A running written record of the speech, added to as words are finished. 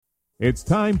It's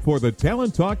time for the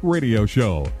Talent Talk Radio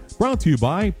Show, brought to you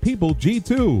by People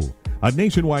G2, a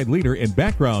nationwide leader in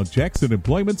background checks and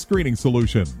employment screening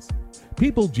solutions.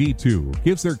 People G2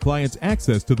 gives their clients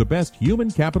access to the best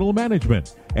human capital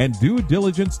management and due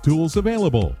diligence tools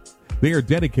available. They are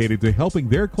dedicated to helping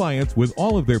their clients with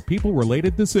all of their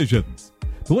people-related decisions.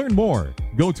 To learn more,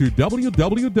 go to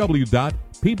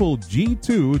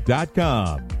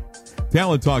www.peopleg2.com.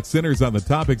 Talent Talk centers on the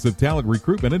topics of talent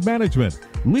recruitment and management,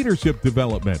 leadership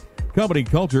development, company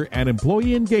culture, and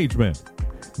employee engagement.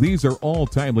 These are all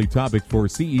timely topics for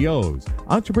CEOs,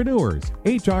 entrepreneurs,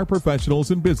 HR professionals,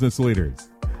 and business leaders.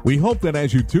 We hope that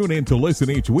as you tune in to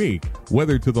listen each week,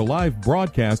 whether to the live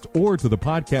broadcast or to the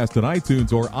podcast on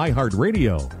iTunes or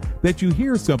iHeartRadio, that you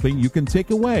hear something you can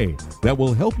take away that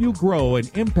will help you grow and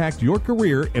impact your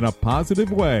career in a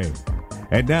positive way.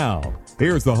 And now,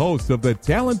 here's the host of the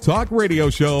Talent Talk Radio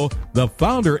Show, the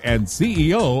founder and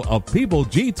CEO of People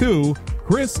G2,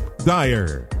 Chris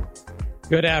Dyer.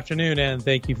 Good afternoon, and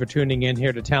thank you for tuning in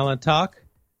here to Talent Talk.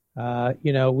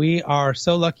 We are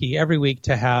so lucky every week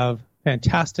to have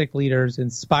fantastic leaders,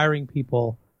 inspiring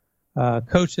people,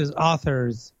 coaches,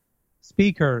 authors,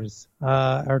 speakers,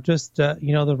 or just,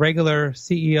 the regular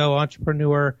CEO,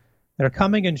 entrepreneur that are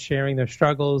coming and sharing their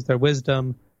struggles, their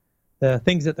wisdom, the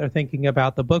things that they're thinking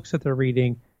about, the books that they're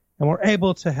reading, and we're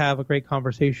able to have a great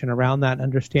conversation around that and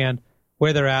understand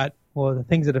where they're at, well, the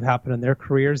things that have happened in their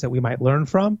careers that we might learn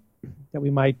from, that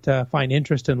we might find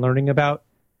interest in learning about.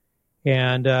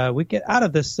 And we get out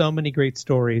of this so many great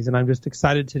stories, and I'm just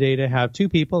excited today to have two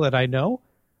people that I know.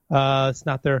 It's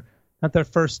not their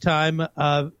first time,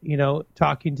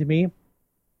 talking to me,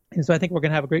 and so I think we're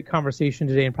going to have a great conversation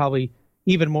today, and probably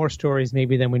even more stories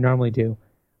maybe than we normally do.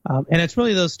 And it's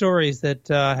really those stories that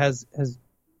has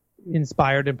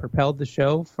inspired and propelled the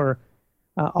show for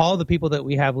all the people that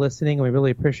we have listening, and we really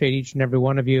appreciate each and every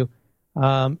one of you.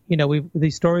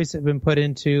 These stories have been put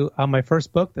into my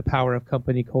first book, The Power of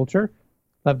Company Culture.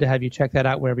 Love to have you check that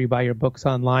out wherever you buy your books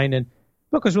online. And the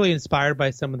book was really inspired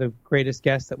by some of the greatest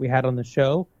guests that we had on the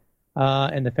show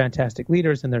and the fantastic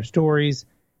leaders and their stories,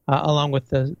 along with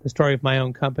the story of my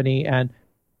own company and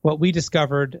what we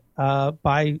discovered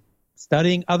by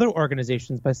studying other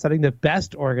organizations, by studying the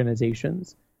best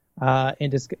organizations,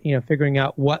 and just figuring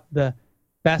out what the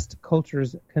best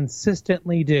cultures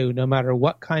consistently do, no matter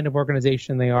what kind of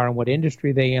organization they are and what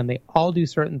industry they in. They all do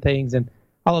certain things, and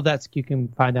all of that you can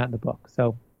find out in the book.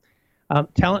 So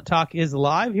Talent Talk is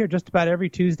live here just about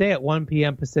every Tuesday at 1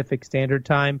 p.m. Pacific Standard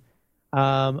Time.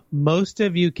 Most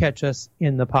of you catch us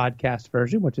in the podcast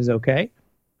version, which is okay.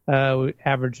 We're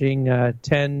averaging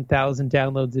 10,000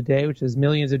 downloads a day, which is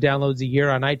millions of downloads a year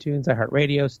on iTunes,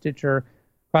 iHeartRadio, Stitcher,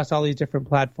 across all these different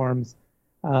platforms.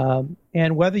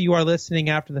 And whether you are listening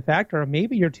after the fact or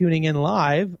maybe you're tuning in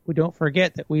live, we don't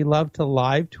forget that we love to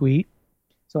live tweet.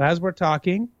 So as we're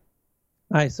talking,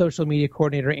 my social media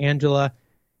coordinator, Angela,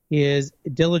 is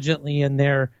diligently in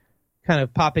there kind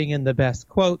of popping in the best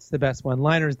quotes, the best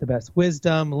one-liners, the best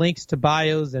wisdom, links to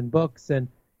bios and books, and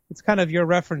it's kind of your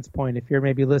reference point. If you're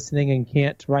maybe listening and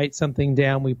can't write something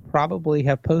down, we probably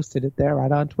have posted it there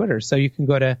right on Twitter. So you can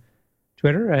go to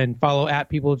Twitter and follow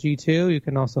 @PeopleG2. You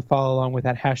can also follow along with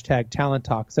that hashtag Talent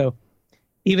Talk. So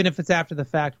even if it's after the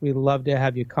fact, we'd love to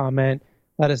have you comment.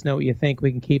 Let us know what you think.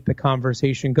 We can keep the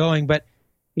conversation going. But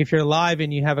if you're live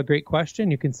and you have a great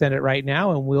question, you can send it right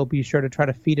now, and we'll be sure to try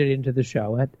to feed it into the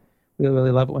show. We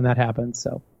really love it when that happens.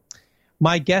 So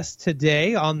my guest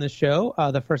today on the show,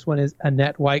 the first one is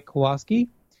Annette White-Klososky,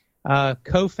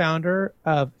 co-founder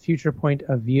of Future Point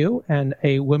of View and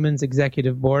a women's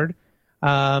executive board.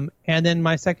 And then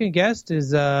my second guest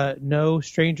is no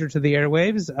stranger to the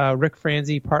airwaves, Rick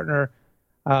Franzi, partner,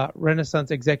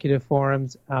 Renaissance Executive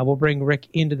Forums. We'll bring Rick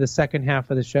into the second half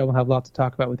of the show. We'll have a lot to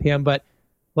talk about with him. But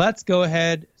let's go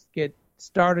ahead, get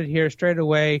started here straight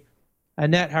away.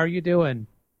 Annette, how are you doing?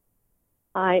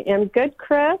 I am good,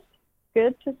 Chris.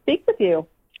 Good to speak with you.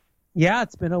 Yeah,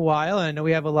 it's been a while. I know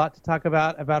we have a lot to talk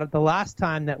about it the last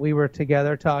time that we were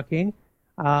together talking.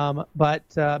 But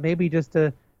maybe just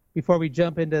before we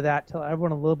jump into that, tell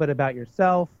everyone a little bit about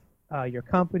yourself, your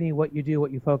company, what you do,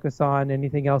 what you focus on,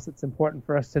 anything else that's important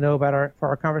for us to know about for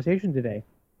our conversation today.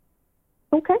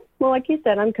 Okay. Well, like you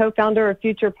said, I'm co-founder of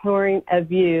Future Point of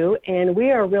View, and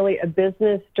we are really a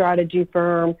business strategy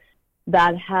firm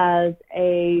that has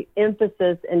a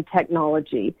emphasis in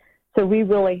technology. So we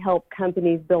really help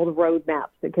companies build roadmaps.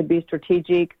 It could be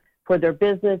strategic for their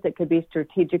business. It could be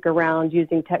strategic around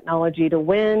using technology to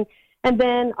win. And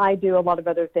then I do a lot of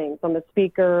other things. I'm a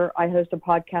speaker. I host a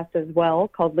podcast as well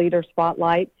called Leader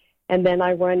Spotlight. And then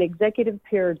I run executive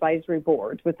peer advisory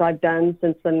boards, which I've done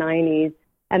since the 90s,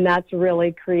 And that's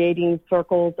really creating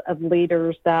circles of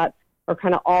leaders that are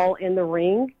kind of all in the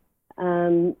ring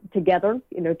together,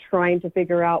 trying to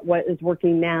figure out what is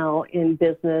working now in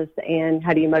business and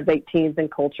how do you motivate teams and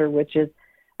culture, which is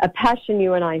a passion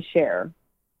you and I share.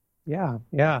 Yeah,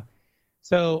 yeah.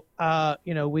 So,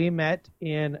 we met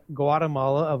in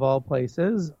Guatemala, of all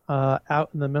places, out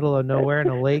in the middle of nowhere in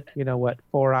a lake,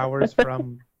 4 hours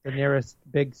from the nearest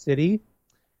big city.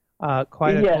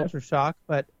 Quite a culture shock,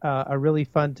 but a really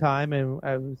fun time. And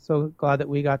I'm so glad that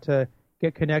we got to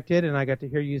get connected and I got to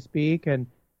hear you speak. And,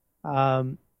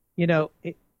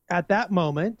 at that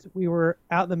moment, we were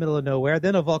out in the middle of nowhere.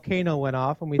 Then a volcano went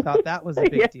off and we thought that was a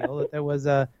big deal, that there was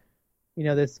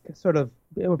this sort of,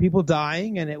 there were people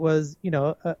dying and it was,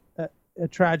 a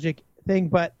tragic thing,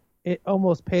 but it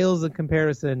almost pales in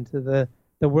comparison to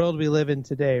the world we live in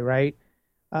today, right?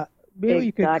 Maybe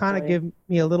you could kind of give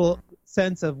me a little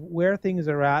sense of where things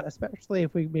are at, especially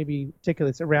if we maybe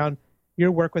particularly around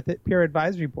your work with peer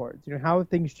advisory boards. How have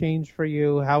things changed for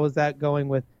you? How is that going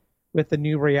with the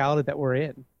new reality that we're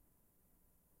in?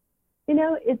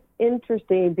 It's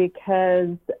interesting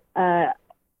because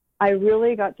I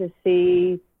really got to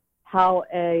see how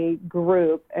a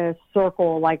group, a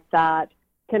circle like that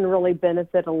can really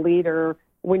benefit a leader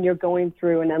when you're going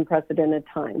through an unprecedented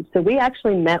time. So we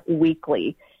actually met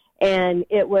weekly, and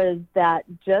it was that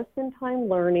just-in-time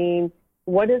learning,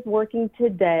 what is working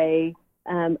today,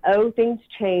 things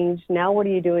changed, now what are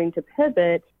you doing to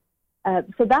pivot?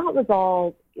 So that was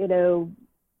all,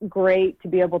 great to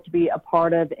be able to be a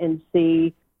part of and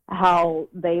see how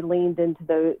they leaned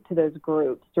into those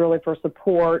groups really for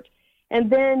support. And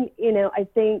then, I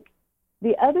think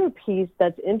the other piece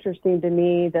that's interesting to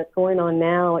me that's going on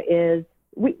now is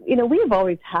we have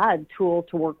always had tools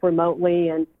to work remotely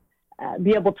and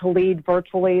be able to lead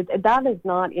virtually. That is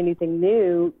not anything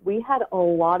new. We had a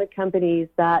lot of companies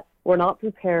that were not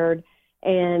prepared,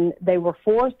 and they were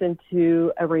forced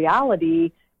into a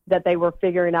reality that they were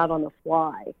figuring out on the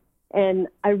fly. And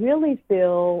I really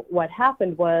feel what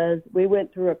happened was we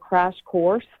went through a crash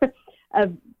course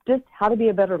of just how to be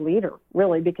a better leader,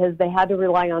 really, because they had to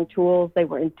rely on tools. They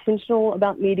were intentional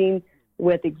about meeting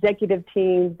with executive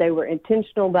teams. They were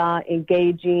intentional about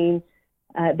engaging.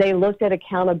 They looked at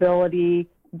accountability.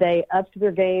 They upped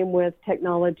their game with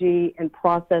technology and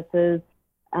processes.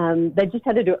 They just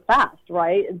had to do it fast,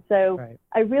 right? And so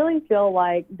I really feel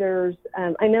like there's,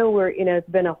 I know it's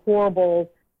been a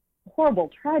horrible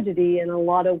tragedy in a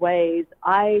lot of ways.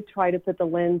 I try to put the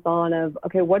lens on of,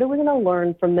 okay, what are we going to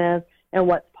learn from this and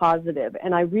what's positive?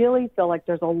 And I really feel like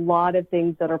there's a lot of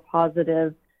things that are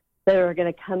positive that are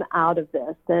going to come out of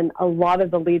this. And a lot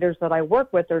of the leaders that I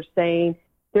work with are saying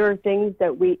there are things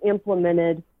that we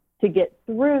implemented to get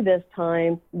through this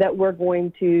time that we're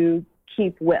going to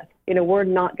keep with. We're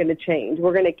not going to change.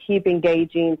 We're going to keep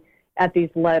engaging at these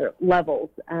levels.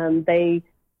 I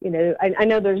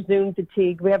know there's Zoom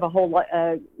fatigue. We have a whole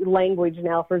language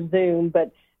now for Zoom,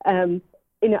 but,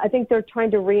 I think they're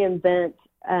trying to reinvent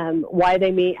why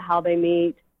they meet, how they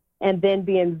meet, and then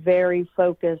being very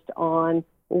focused on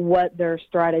what their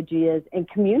strategy is and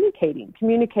communicating.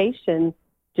 Communication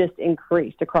just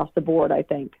increased across the board, I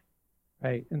think.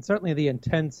 Right. And certainly the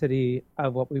intensity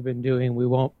of what we've been doing, we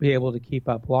won't be able to keep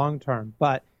up long term.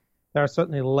 But there are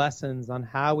certainly lessons on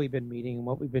how we've been meeting and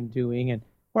what we've been doing,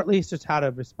 or at least just how to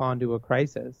respond to a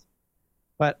crisis.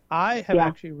 But I have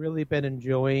actually really been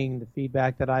enjoying the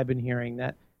feedback that I've been hearing,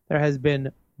 that there has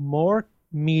been more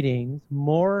meetings,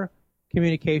 more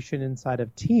communication inside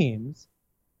of teams,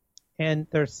 and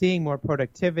they're seeing more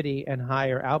productivity and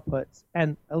higher outputs,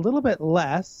 and a little bit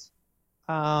less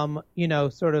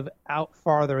sort of out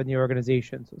farther in the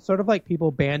organization. So sort of like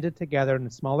people banded together in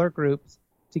smaller groups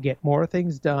to get more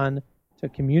things done, to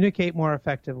communicate more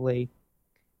effectively.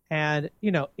 And,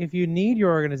 if you need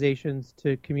your organizations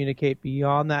to communicate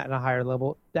beyond that at a higher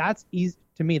level, that's easy.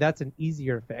 To me, that's an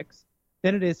easier fix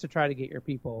than it is to try to get your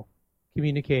people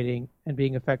communicating and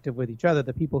being effective with each other,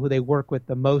 the people who they work with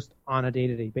the most on a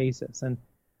day-to-day basis. And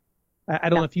I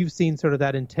don't know if you've seen sort of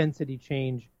that intensity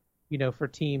change, for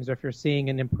teams, or if you're seeing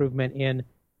an improvement in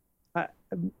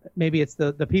maybe it's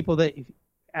the people that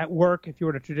at work, if you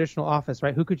were in a traditional office,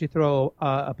 right, who could you throw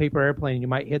a paper airplane and you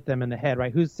might hit them in the head,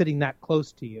 right? Who's sitting that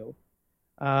close to you?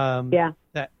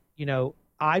 That,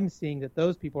 I'm seeing that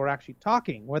those people are actually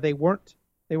talking where they were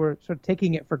sort of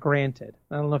taking it for granted.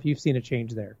 I don't know if you've seen a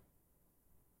change there.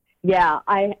 Yeah,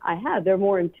 I have. They're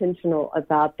more intentional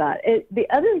about that. The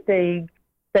other thing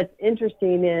that's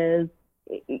interesting is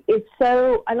it's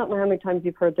so, I don't know how many times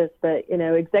you've heard this, but,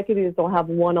 executives will have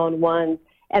one-on-ones,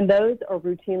 and those are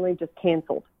routinely just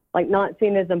canceled, like not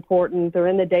seen as important. They're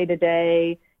in the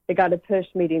day-to-day. they got to push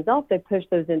meetings off. They push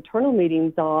those internal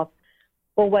meetings off.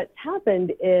 Well, what's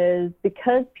happened is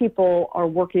because people are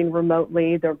working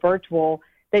remotely, they're virtual,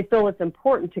 they feel it's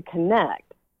important to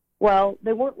connect. Well,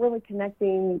 they weren't really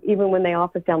connecting even when they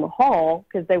officed down the hall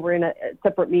because they were in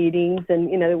separate meetings, and,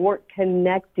 they weren't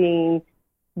connecting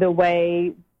the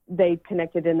way they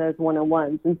connected in those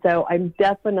one-on-ones. And so I'm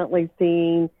definitely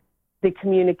seeing the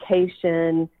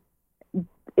communication,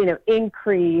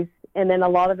 increase. And then a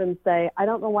lot of them say, I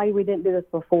don't know why we didn't do this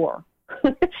before.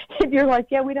 And you're like,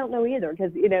 yeah, we don't know either.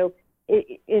 Because,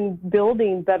 in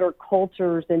building better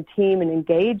cultures and team and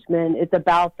engagement, it's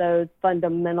about those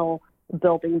fundamental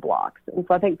building blocks. And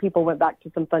so I think people went back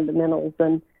to some fundamentals,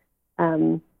 and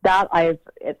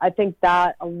I think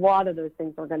that a lot of those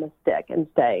things are going to stick and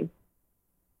stay.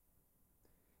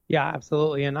 Yeah,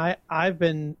 absolutely. And I've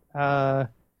been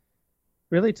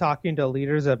really talking to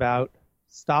leaders about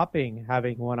stopping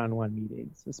having one-on-one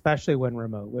meetings, especially when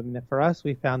remote. I mean, for us,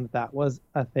 we found that was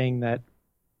a thing that,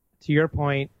 to your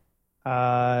point,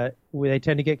 they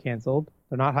tend to get canceled.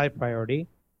 They're not high priority.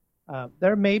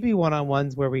 There may be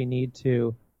one-on-ones where we need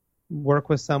to work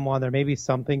with someone. There may be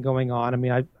something going on. I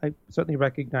mean, I certainly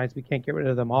recognize we can't get rid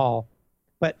of them all.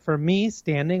 But for me,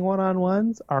 standing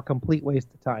one-on-ones are a complete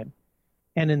waste of time.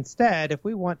 And instead, if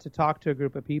we want to talk to a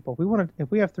group of people, if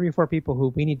we have 3 or 4 people who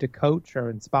we need to coach or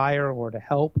inspire or to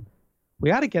help,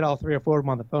 we ought to get all 3 or 4 of them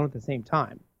on the phone at the same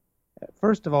time.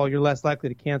 First of all, you're less likely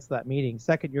to cancel that meeting.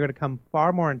 Second, you're going to come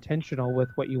far more intentional with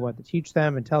what you want to teach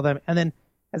them and tell them. And then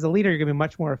as a leader, you're going to be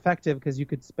much more effective because you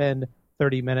could spend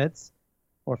 30 minutes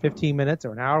or 15 minutes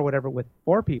or an hour, whatever, with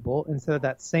 4 people instead of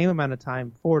that same amount of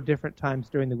time 4 different times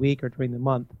during the week or during the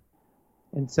month.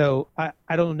 And so I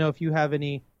don't know if you have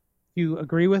any... If you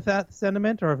agree with that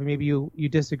sentiment, or if maybe you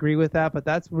disagree with that, but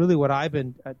that's really what I've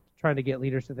been trying to get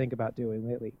leaders to think about doing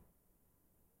lately.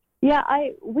 Yeah,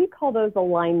 we call those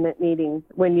alignment meetings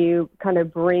when you kind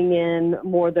of bring in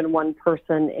more than one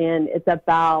person, and it's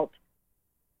about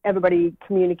everybody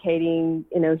communicating,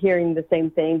 hearing the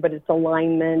same thing, but it's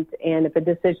alignment, and if a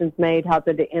decision's made, how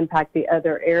does it impact the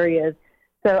other areas?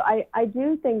 So I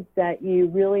do think that you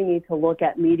really need to look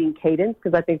at meeting cadence,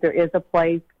 because I think there is a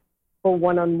place for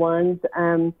one-on-ones,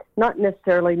 not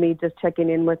necessarily me just checking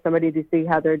in with somebody to see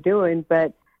how they're doing,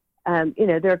 but,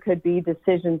 there could be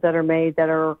decisions that are made that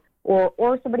are,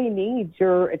 or somebody needs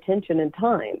your attention and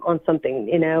time on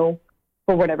something,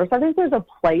 for whatever. So I think there's a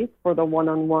place for the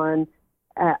one-on-one.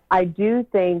 I do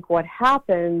think what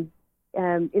happens,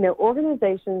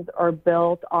 organizations are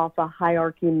built off a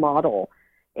hierarchy model.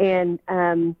 And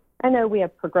I know we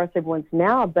have progressive ones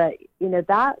now, but,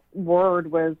 that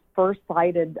word was first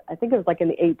cited, I think it was like in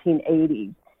the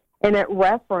 1880s, and it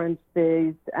referenced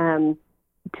these to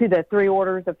the 3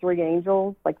 orders of 3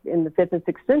 angels, like in the 5th and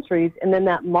 6th centuries, and then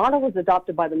that model was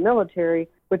adopted by the military,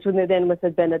 which then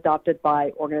had been adopted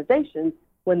by organizations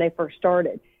when they first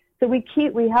started. So we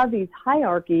have these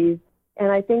hierarchies,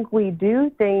 and I think we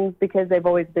do things because they've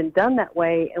always been done that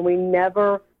way, and we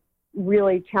never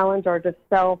really challenge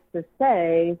ourselves to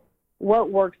say what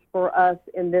works for us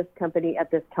in this company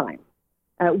at this time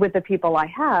with the people I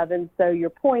have. And so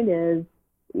your point is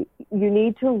you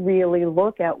need to really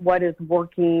look at what is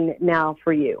working now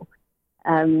for you.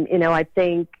 I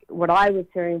think what I was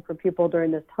hearing from people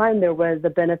during this time, there was a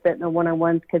benefit in the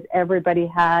one-on-ones because everybody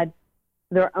had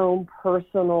their own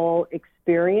personal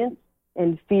experience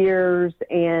and fears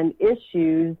and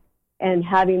issues, and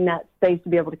having that space to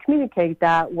be able to communicate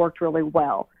that worked really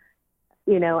well.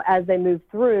 As they move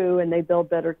through and they build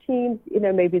better teams,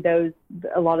 maybe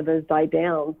a lot of those die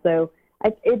down. So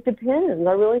it depends.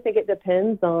 I really think it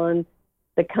depends on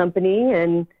the company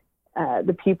and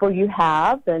the people you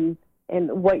have and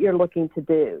what you're looking to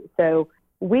do. So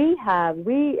we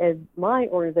as my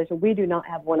organization, we do not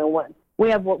have one-on-ones.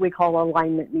 We have what we call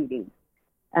alignment meetings.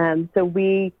 So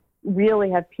we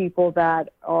really have people that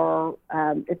are,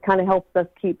 it kind of helps us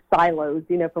keep silos,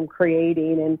 from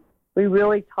creating, and we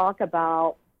really talk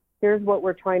about, here's what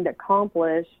we're trying to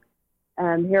accomplish,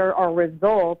 here are our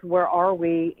results, where are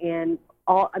we, and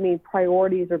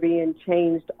priorities are being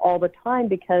changed all the time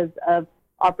because of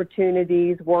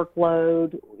opportunities,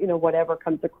 workload, whatever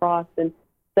comes across, and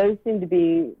those seem to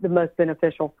be the most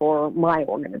beneficial for my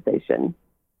organization.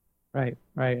 Right,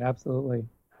 absolutely.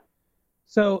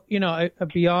 So,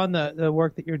 beyond the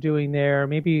work that you're doing there,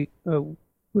 maybe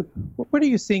what are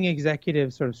you seeing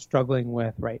executives sort of struggling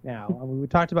with right now? We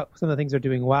talked about some of the things they're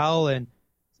doing well and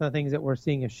some of the things that we're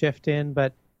seeing a shift in,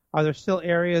 but are there still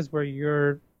areas where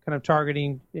you're kind of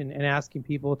targeting and asking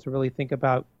people to really think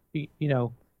about,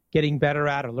 getting better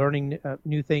at or learning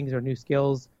new things or new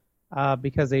skills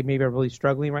because they maybe are really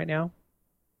struggling right now?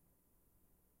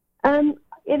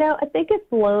 I think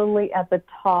it's lonely at the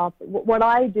top. What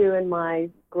I do in my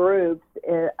groups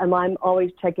is I'm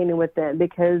always checking in with them,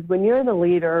 because when you're the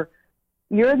leader,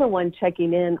 you're the one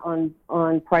checking in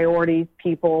on priorities,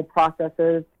 people,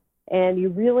 processes, and you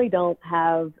really don't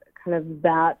have kind of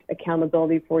that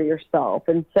accountability for yourself.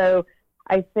 And so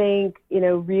I think,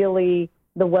 really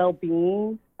the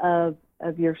well-being of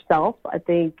yourself. I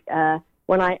think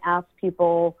when I ask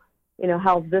people,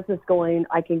 how's business going,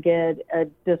 I can get a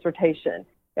dissertation.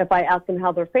 If I ask them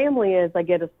how their family is, I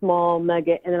get a small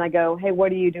nugget, and then I go, hey,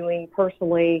 what are you doing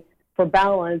personally for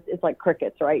balance? It's like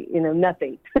crickets, right?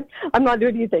 Nothing. I'm not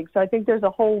doing anything. So I think there's a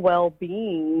whole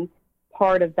well-being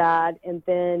part of that. And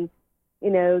then,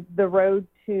 the road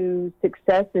to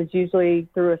success is usually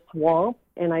through a swamp.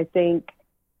 And I think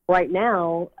right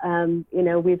now,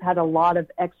 we've had a lot of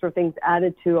extra things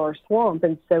added to our swamp.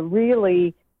 And so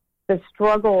really the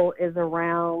struggle is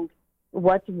around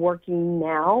what's working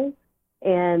now.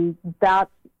 And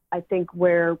that's, I think,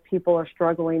 where people are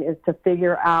struggling, is to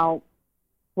figure out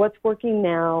what's working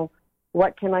now,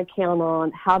 what can I count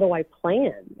on, how do I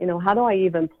plan? How do I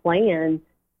even plan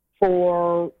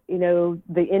for,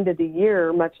 the end of the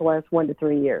year, much less 1 to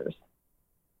 3 years?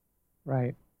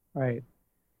 Right.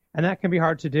 And that can be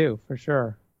hard to do, for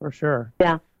sure.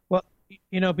 Yeah. Well,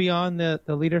 beyond the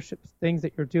leadership things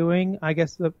that you're doing, I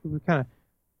guess we kind of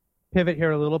pivot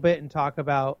here a little bit and talk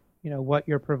about, what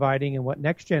you're providing and what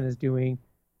NextGen is doing,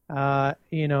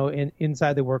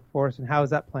 inside the workforce, and how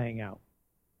is that playing out?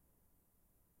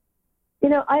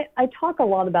 I talk a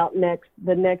lot about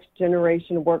the next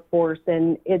generation workforce,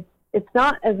 and it's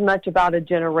not as much about a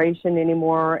generation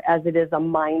anymore as it is a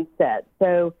mindset.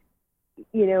 So,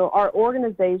 our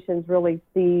organizations really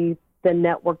see the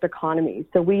networked economy.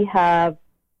 So we have,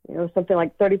 something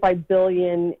like 35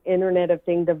 billion Internet of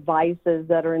Things devices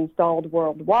that are installed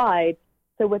worldwide.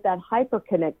 So with that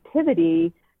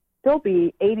hyperconnectivity, there'll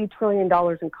be $80 trillion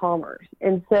in commerce.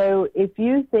 And so if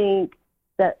you think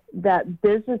that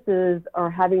businesses are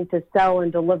having to sell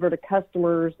and deliver to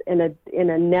customers in a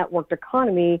networked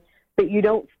economy, but you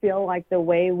don't feel like the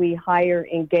way we hire,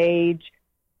 engage,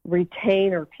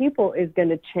 retain our people is going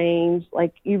to change,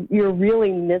 like you're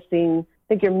really missing, I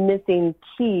think you're missing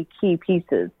key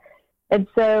pieces. And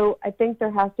so I think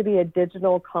there has to be a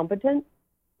digital competence.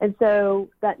 And so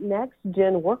that next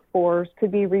gen workforce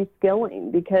could be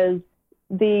reskilling, because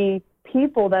the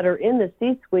people that are in the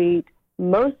C-suite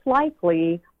most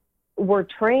likely were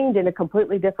trained in a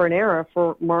completely different era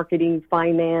for marketing,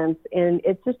 finance, and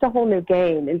it's just a whole new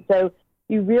game. And so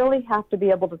you really have to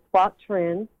be able to spot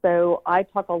trends. So I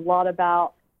talk a lot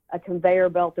about a conveyor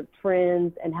belt of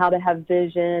trends and how to have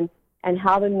vision and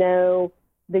how to know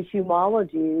the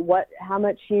homology, how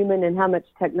much human and how much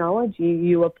technology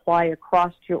you apply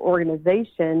across your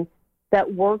organization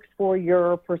that works for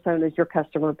your personas, your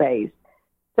customer base.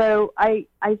 So I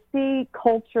see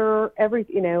culture,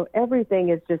 everything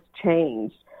has just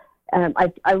changed.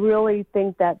 I really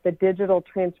think that the digital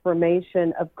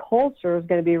transformation of culture is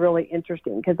going to be really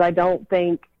interesting, because I don't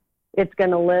think it's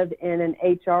going to live in an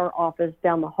HR office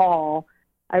down the hall.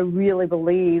 I really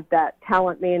believe that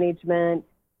talent management,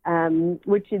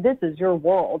 which this is your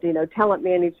world, talent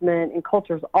management and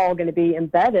culture is all going to be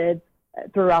embedded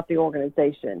throughout the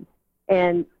organization.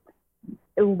 And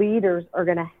leaders are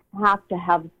going to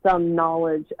have some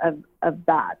knowledge of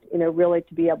that, really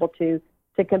to be able to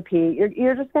compete.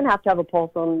 You're just going to have a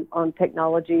pulse on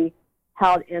technology,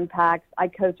 how it impacts. I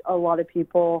coach a lot of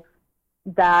people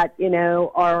that,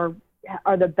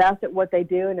 are the best at what they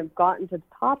do and have gotten to the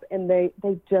top, and they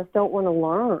just don't want to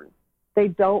learn. They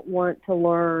don't want to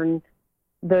learn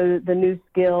the new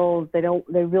skills. They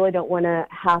really don't want to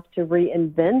have to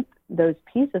reinvent those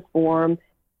pieces for them.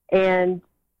 And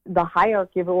the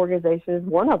hierarchy of an organization is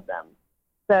one of them.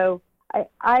 So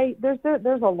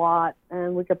there's a lot,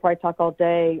 and we could probably talk all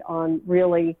day on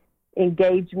really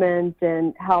engagement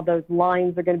and how those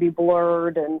lines are going to be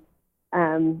blurred,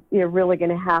 and you're really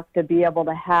going to have to be able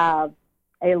to have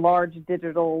a large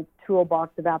digital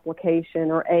toolbox of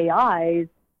application or AIs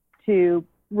to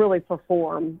really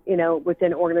perform,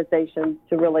 within organizations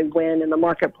to really win in the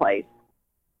marketplace.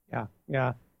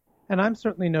 Yeah. And I'm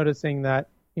certainly noticing that,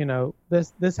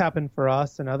 this happened for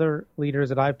us and other leaders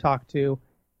that I've talked to.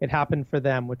 It happened for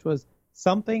them, which was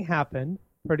something happened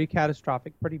pretty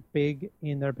catastrophic, pretty big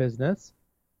in their business.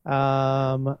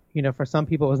 For some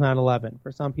people it was 9/11.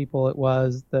 For some people it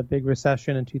was the big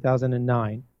recession in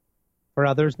 2009. For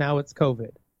others now it's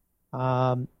COVID.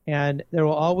 And there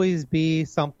will always be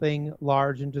something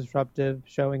large and disruptive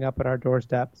showing up at our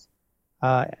doorsteps.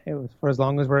 It was for as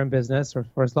long as we're in business or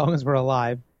for as long as we're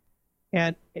alive.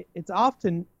 And it's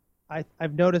often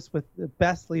I've noticed with the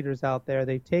best leaders out there,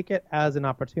 they take it as an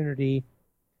opportunity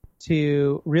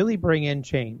to really bring in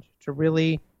change, to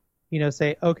really,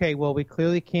 say, okay, well, we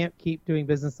clearly can't keep doing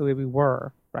business the way we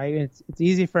were, right? It's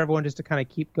easy for everyone just to kind of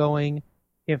keep going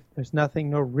if there's no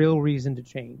real reason to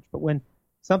change. But when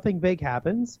something big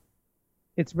happens,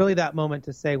 it's really that moment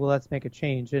to say, well, let's make a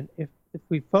change. And if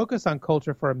we focus on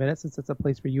culture for a minute, since it's a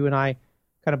place where you and I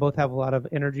kind of both have a lot of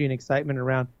energy and excitement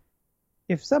around,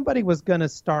 if somebody was going to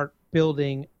start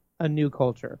building a new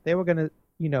culture, they were going to,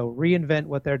 reinvent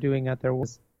what they're doing at their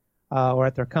or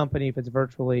at their company, if it's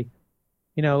virtually,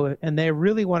 and they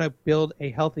really want to build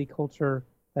a healthy culture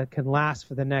that can last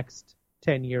for the next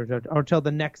 10 years or until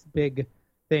the next big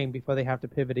thing before they have to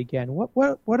pivot again.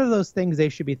 What are those things they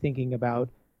should be thinking about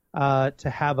to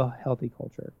have a healthy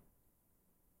culture?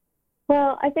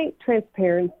 Well, I think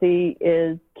transparency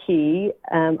is key.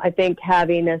 I think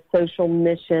having a social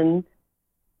mission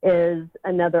is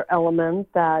another element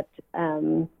that,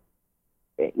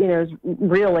 is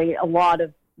really a lot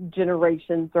of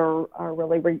generations are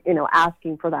really,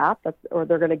 asking for that. Or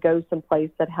they're going to go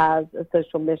someplace that has a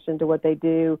social mission to what they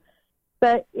do.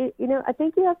 But, I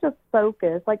think you have to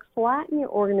focus, flatten your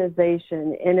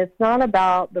organization. And it's not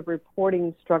about the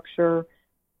reporting structure.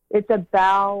 It's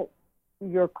about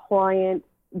your client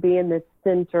being the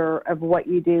center of what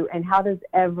you do, and how does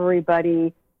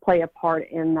everybody play a part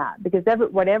in that? Because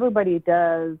what everybody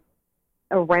does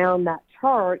around that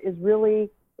chart is really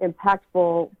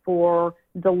impactful for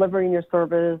delivering your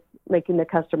service, making the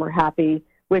customer happy,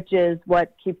 which is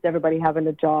what keeps everybody having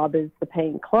a job, is the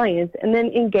paying clients. And then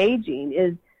engaging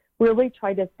is really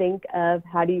try to think of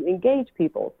how do you engage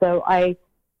people. So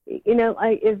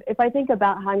if I think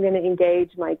about how I'm going to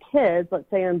engage my kids, let's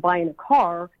say I'm buying a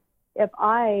car, if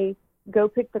I go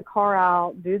pick the car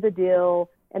out, do the deal,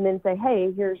 and then say,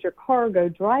 hey, here's your car, go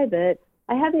drive it,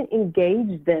 I haven't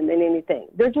engaged them in anything.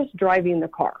 They're just driving the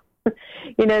car.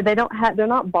 They're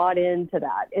not bought into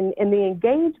that. And the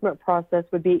engagement process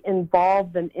would be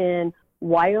involve them in,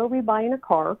 why are we buying a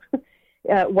car?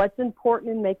 What's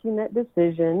important in making that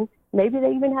decision? Maybe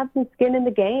they even have some skin in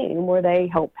the game where they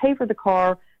help pay for the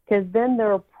car, because then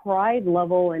their pride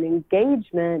level and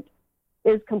engagement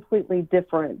is completely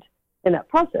different in that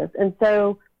process. And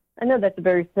so I know that's a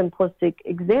very simplistic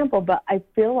example, but I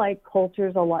feel like culture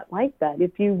is a lot like that.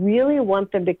 If you really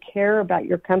want them to care about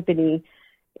your company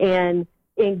and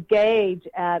engage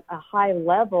at a high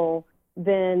level,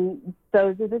 then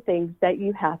those are the things that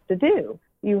you have to do.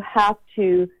 You have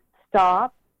to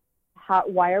stop.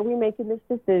 Why are we making this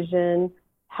decision?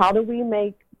 How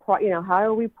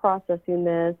are we processing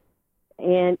this?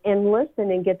 And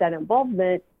listen and get that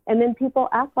involvement. And then people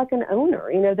act like an owner.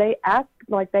 They act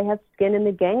like they have skin in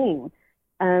the game.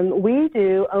 We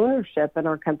do ownership in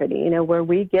our company, where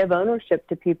we give ownership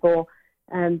to people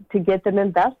to get them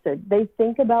invested. They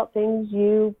think about things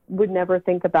you would never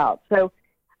think about. So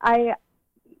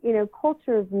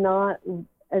culture is not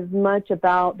as much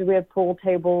about, do we have pool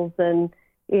tables and,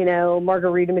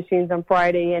 margarita machines on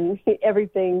Friday and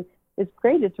everything is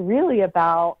great. It's really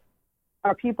about,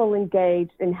 are people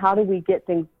engaged, and how do we get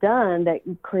things done that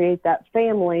create that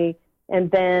family?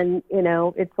 And then,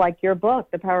 it's like your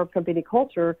book, The Power of Company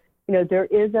Culture. There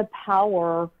is a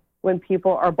power when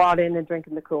people are bought in and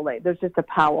drinking the Kool-Aid. There's just a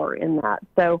power in that.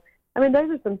 So, those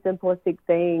are some simplistic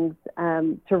things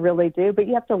to really do, but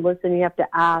you have to listen, you have to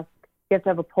ask, you have to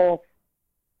have a pulse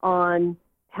on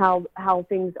how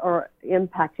things are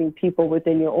impacting people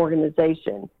within your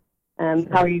organization.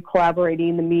 How are you collaborating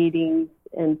in the meetings?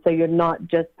 And so you're not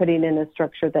just putting in a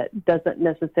structure that doesn't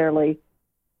necessarily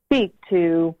speak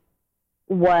to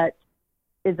what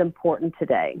is important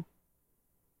today.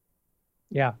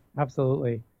 Yeah,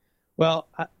 absolutely. Well,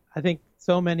 I think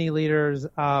so many leaders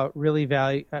really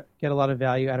get a lot of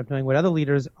value out of knowing what other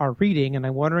leaders are reading. And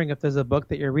I'm wondering if there's a book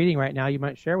that you're reading right now you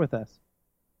might share with us.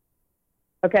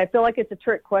 Okay, I feel like it's a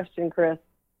trick question, Chris.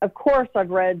 Of course, I've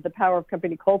read The Power of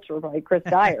Company Culture by Chris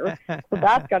Dyer, so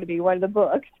that's got to be one of the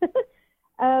books.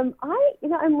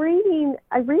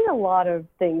 I read a lot of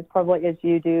things, probably as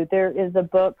you do. There is a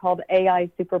book called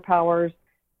AI Superpowers,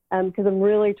 because I'm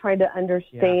really trying to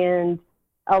understand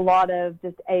a lot of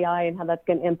just AI and how that's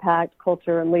going to impact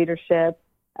culture and leadership.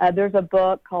 There's a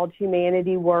book called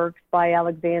Humanity Works by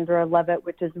Alexandra Levitt,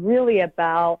 which is really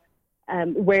about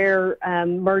where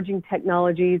merging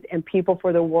technologies and people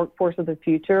for the workforce of the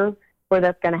future, where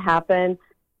that's going to happen.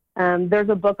 There's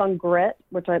a book on grit,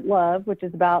 which I love, which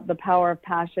is about the power of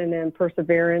passion and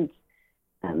perseverance.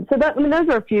 Those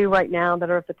are a few right now that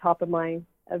are at the top of my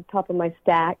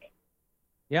stack.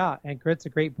 Yeah, and grit's a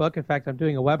great book. In fact, I'm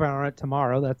doing a webinar on it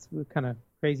tomorrow. That's kind of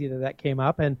crazy that came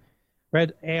up. And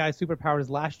read AI Superpowers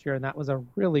last year, and that was a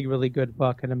really, really good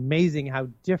book, and amazing how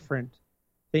different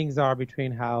things are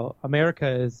between how America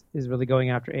is really going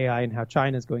after AI and how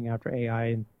China is going after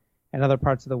AI and other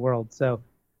parts of the world. So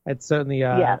it's certainly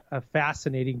a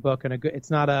fascinating book, and if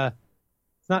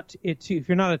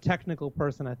you're not a technical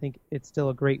person, I think it's still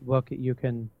a great book that you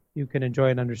can enjoy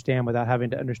and understand without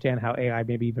having to understand how AI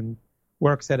maybe even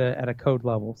works at a code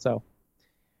level. So,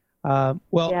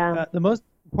 the most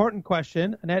important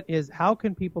question, Annette, is how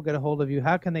can people get a hold of you?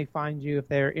 How can they find you if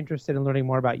they're interested in learning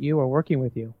more about you or working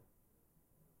with you?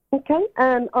 Okay.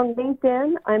 On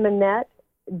LinkedIn, I'm Annette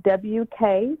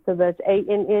WK, so that's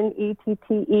ANNETTEWK,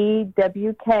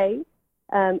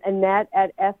 Annette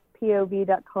at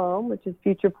FPOV.com, which is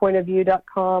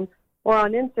futurepointofview.com, or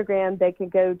on Instagram, they can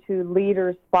go to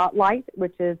Leader Spotlight,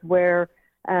 which is where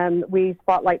we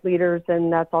spotlight leaders,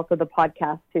 and that's also the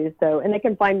podcast too. So, and they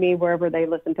can find me wherever they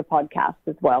listen to podcasts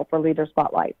as well for Leader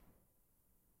Spotlight.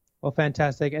 Well,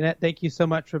 fantastic. Annette, thank you so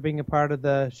much for being a part of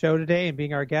the show today and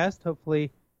being our guest.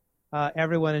 Hopefully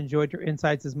everyone enjoyed your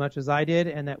insights as much as I did,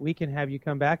 and that we can have you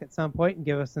come back at some point and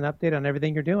give us an update on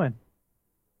everything you're doing.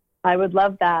 I would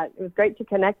love that. It was great to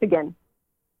connect again.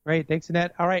 Great. Thanks,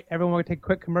 Annette. All right, everyone, we'll take a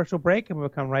quick commercial break, and we'll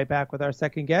come right back with our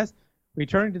second guest.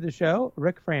 Returning to the show,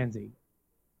 Rick Franzi.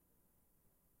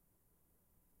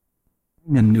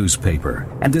 A newspaper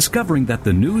and discovering that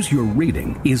the news you're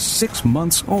reading is 6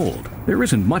 months old. There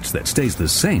isn't much that stays the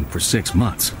same for 6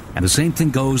 months, and the same thing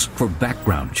goes for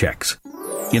background checks.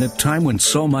 In a time when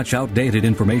so much outdated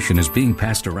information is being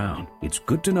passed around, it's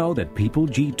good to know that People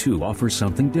G2 offers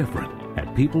something different.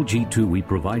 At People G2, we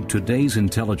provide today's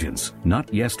intelligence,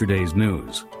 not yesterday's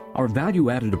news. Our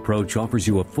value-added approach offers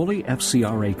you a fully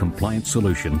FCRA-compliant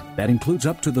solution that includes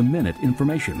up-to-the-minute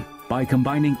information. By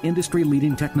combining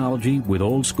industry-leading technology with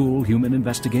old-school human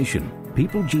investigation,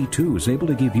 People G2 is able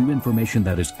to give you information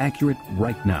that is accurate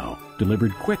right now,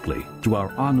 delivered quickly through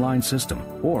our online system,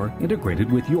 or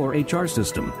integrated with your HR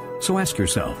system. So ask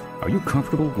yourself, are you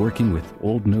comfortable working with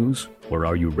old news, or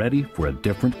are you ready for a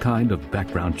different kind of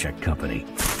background check company?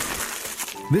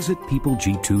 Visit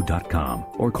peopleg2.com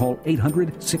or call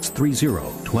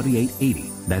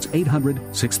 800-630-2880. That's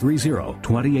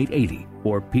 800-630-2880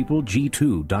 or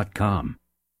peopleg2.com.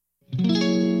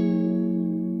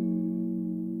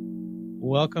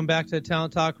 Welcome back to the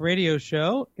Talent Talk radio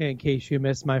show. In case you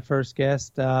missed my first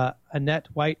guest, Annette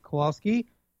White-Klososky,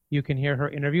 you can hear her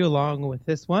interview along with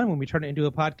this one when we turn it into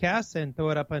a podcast and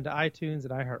throw it up onto iTunes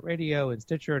and iHeartRadio and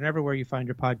Stitcher and everywhere you find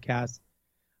your podcasts.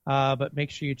 But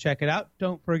make sure you check it out.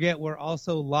 Don't forget, we're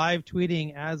also live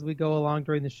tweeting as we go along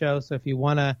during the show. So if you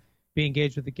want to be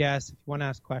engaged with the guests, if you want to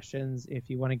ask questions, if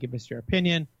you want to give us your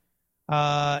opinion,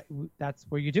 that's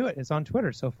where you do it. It's on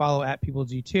Twitter. So follow at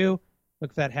PeopleG2.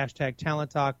 Look for that hashtag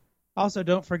Talent Talk. Also,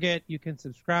 don't forget, you can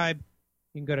subscribe.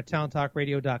 You can go to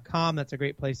talenttalkradio.com. That's a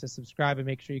great place to subscribe and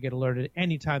make sure you get alerted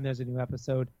anytime there's a new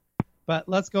episode. But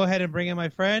let's go ahead and bring in my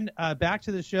friend back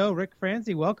to the show, Rick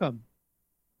Franzi. Welcome.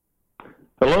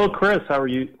 Hello, Chris. How are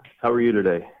you? How are you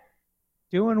today?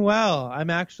 Doing well.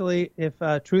 I'm actually, if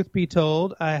truth be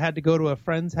told, I had to go to a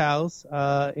friend's house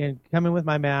and come in with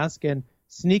my mask and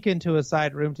sneak into a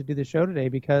side room to do the show today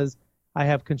because I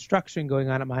have construction going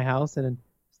on at my house, and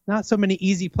it's not so many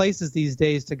easy places these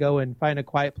days to go and find a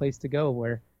quiet place to go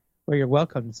where you're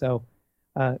welcome. So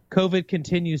COVID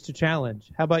continues to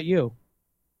challenge. How about you?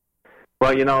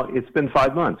 Well, it's been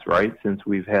 5 months, right, since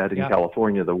we've had in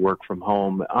California the work from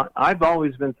home. I've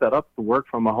always been set up to work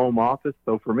from a home office,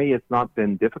 so for me it's not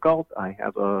been difficult. I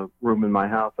have a room in my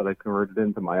house that I converted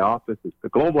into my office. It's the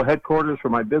global headquarters for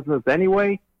my business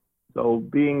anyway, so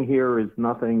being here is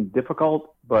nothing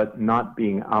difficult, but not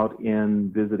being out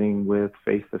in visiting with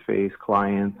face-to-face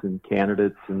clients and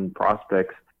candidates and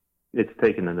prospects, it's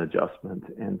taken an adjustment,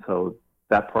 and so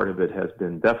that part of it has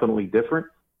been definitely different.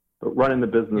 But running the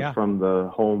business from the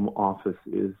home office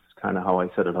is kind of how I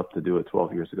set it up to do it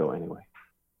 12 years ago anyway.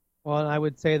 Well, and I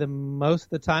would say the most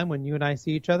of the time when you and I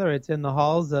see each other, it's in the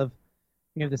halls of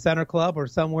the Center Club or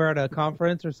somewhere at a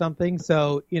conference or something.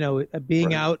 So,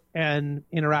 being out and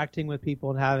interacting with people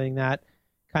and having that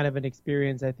kind of an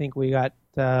experience, I think we got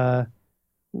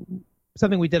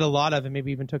something we did a lot of and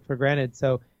maybe even took for granted.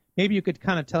 So maybe you could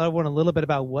kind of tell everyone a little bit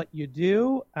about what you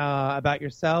do, about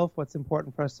yourself, what's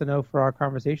important for us to know for our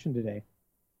conversation today.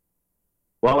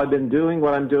 Well, I've been doing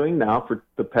what I'm doing now for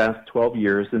the past 12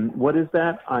 years. And what is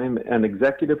that? I'm an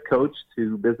executive coach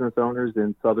to business owners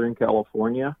in Southern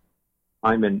California.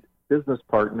 I'm a business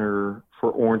partner for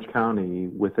Orange County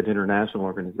with an international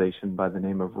organization by the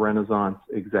name of Renaissance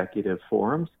Executive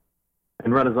Forums.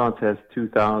 And Renaissance has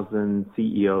 2,000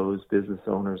 CEOs, business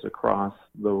owners across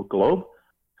the globe.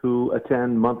 who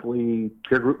attend monthly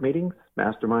peer group meetings,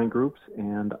 mastermind groups,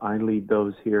 and I lead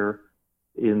those here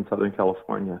in Southern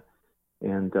California.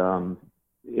 And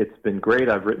it's been great.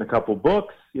 I've written a couple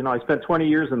books. You know, I spent 20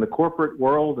 years in the corporate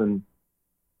world, and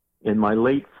in my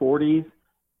late 40s,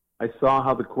 I saw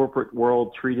how the corporate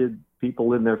world treated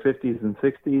people in their 50s and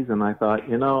 60s, and I thought,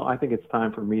 you know, I think it's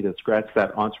time for me to scratch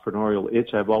that entrepreneurial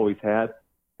itch I've always had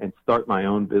and start my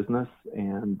own business.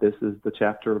 And this is the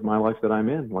chapter of my life that I'm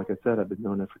in. Like I said, I've been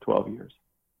doing it for 12 years.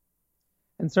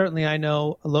 And certainly I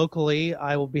know locally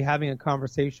I will be having a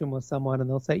conversation with someone and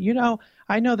they'll say, you know,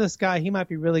 I know this guy, he might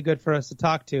be really good for us to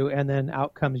talk to, and then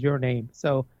out comes your name.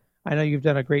 So I know you've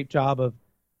done a great job of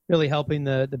really helping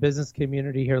the business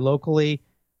community here locally.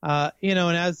 You know,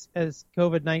 and as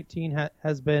COVID-19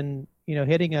 has been, you know,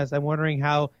 hitting us, I'm wondering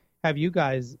how have you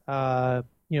guys,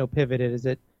 you know, pivoted? Is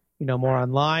it, you know, more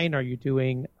online? Are you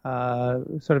doing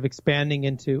sort of expanding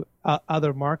into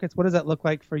other markets? What does that look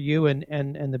like for you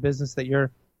and the business that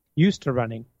you're used to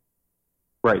running?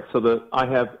 Right. So I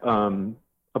have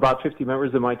about 50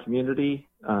 members in my community,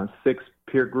 6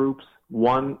 peer groups.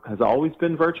 One has always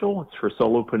been virtual. It's for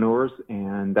solopreneurs,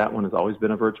 and that one has always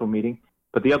been a virtual meeting.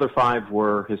 But the other 5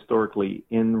 were historically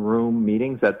in-room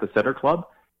meetings at the Center Club.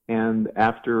 And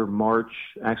after March,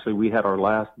 actually, we had our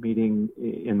last meeting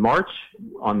in March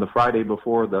on the Friday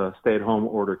before the stay-at-home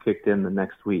order kicked in the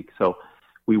next week. So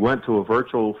we went to a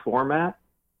virtual format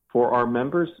for our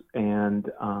members, and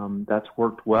that's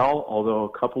worked well, although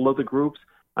a couple of the groups,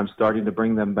 I'm starting to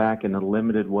bring them back in a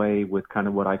limited way with kind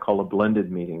of what I call a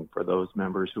blended meeting for those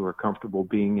members who are comfortable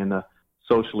being in a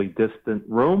socially distant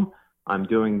room. I'm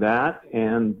doing that,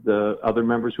 and the other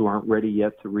members who aren't ready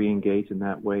yet to re-engage in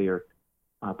that way are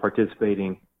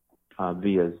participating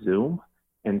via Zoom.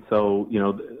 And so, you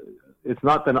know, it's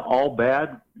not been all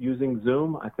bad using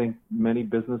Zoom. I think many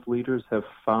business leaders have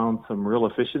found some real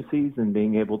efficiencies in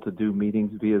being able to do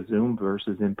meetings via Zoom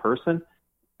versus in person.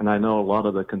 And I know a lot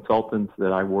of the consultants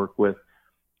that I work with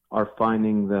are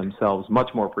finding themselves much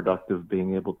more productive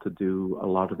being able to do a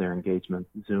lot of their engagement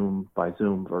Zoom by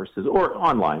Zoom versus, or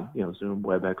online, you know, Zoom,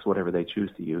 WebEx, whatever they choose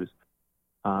to use,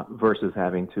 versus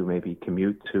having to maybe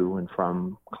commute to and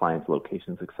from clients'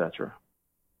 locations, et cetera.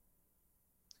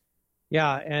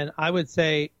 Yeah, and I would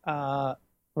say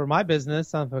for my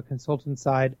business on the consultant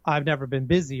side, I've never been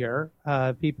busier.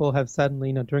 People have suddenly,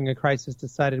 you know, during a crisis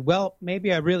decided, well,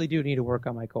 maybe I really do need to work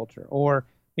on my culture, or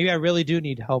maybe I really do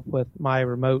need help with my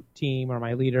remote team or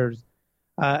my leaders.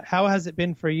 How has it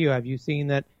been for you? Have you seen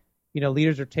that, you know,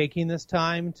 leaders are taking this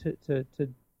time to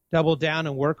double down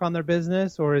and work on their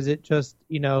business, or is it just,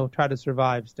 you know, try to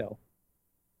survive still?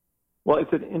 Well,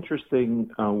 it's an interesting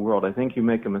world. I think you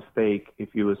make a mistake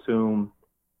if you assume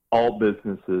all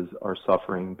businesses are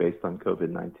suffering based on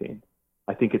COVID-19.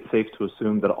 I think it's safe to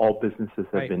assume that all businesses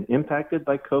have been impacted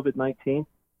by COVID-19.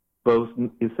 Both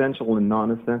essential and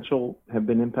non-essential have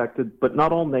been impacted, but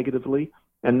not all negatively,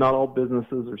 and not all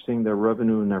businesses are seeing their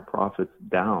revenue and their profits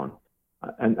down.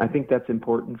 And I think that's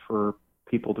important for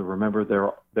people to remember.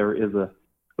 There is a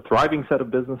thriving set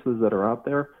of businesses that are out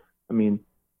there. I mean,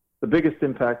 the biggest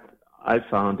impact I've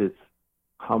found is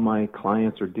how my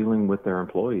clients are dealing with their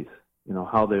employees, you know,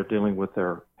 how they're dealing with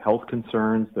their health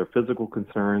concerns, their physical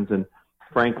concerns, and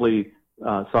frankly,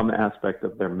 some aspect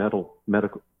of their mental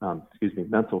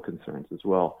concerns as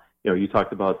well. You know, you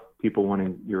talked about people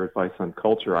wanting your advice on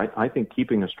culture. I think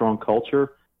keeping a strong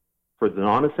culture for the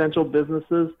non-essential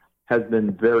businesses has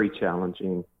been very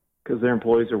challenging because their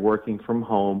employees are working from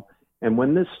home. And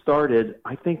when this started,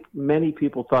 I think many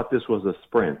people thought this was a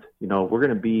sprint. You know, we're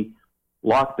going to be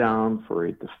locked down for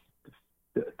a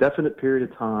definite period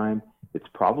of time. It's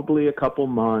probably a couple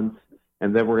months,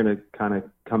 and then we're going to kind of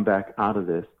come back out of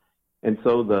this. And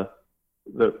so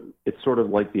it's sort of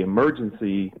like the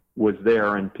emergency was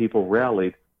there and people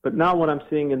rallied. But now what I'm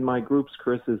seeing in my groups,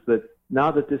 Chris, is that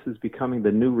now that this is becoming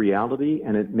the new reality,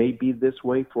 and it may be this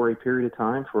way for a period of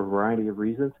time for a variety of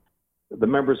reasons, the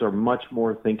members are much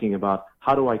more thinking about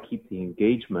how do I keep the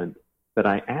engagement that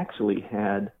I actually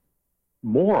had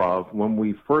more of when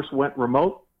we first went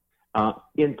remote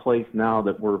in place now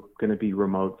that we're going to be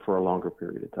remote for a longer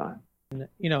period of time.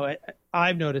 You know,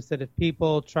 I've noticed that if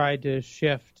people tried to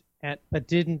shift but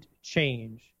didn't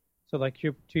change, so like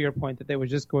to your point that they were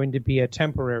just going to be a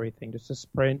temporary thing, just a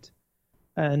sprint,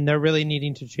 and they're really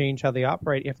needing to change how they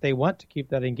operate if they want to keep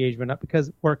that engagement up,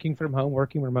 because working from home,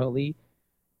 working remotely,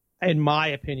 in my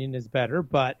opinion, is better,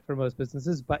 but for most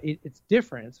businesses, but it's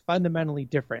different. It's fundamentally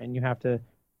different, and you have to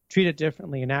treat it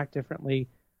differently and act differently.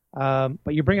 But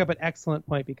you bring up an excellent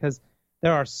point, because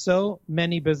there are so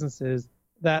many businesses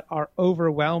that are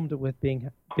overwhelmed with being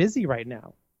busy right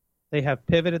now. They have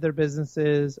pivoted their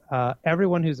businesses.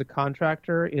 Everyone who's a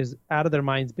contractor is out of their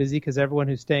minds busy because everyone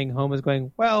who's staying home is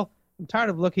going, well, I'm tired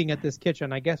of looking at this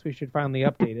kitchen. I guess we should finally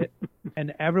update it.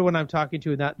 And everyone I'm talking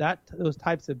to, those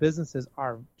types of businesses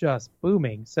are just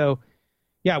booming. So,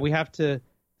 yeah, we have to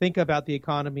think about the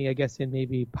economy, I guess, in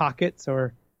maybe pockets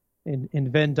or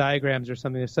in Venn diagrams or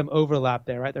something. There's some overlap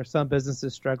there, right? There's some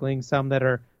businesses struggling, some that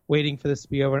are waiting for this to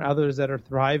be over, and others that are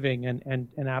thriving and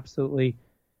absolutely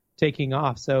taking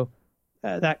off. So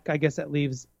that, I guess, that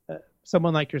leaves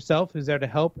someone like yourself who's there to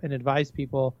help and advise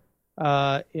people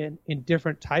in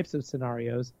different types of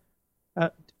scenarios.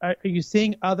 Are you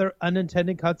seeing other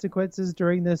unintended consequences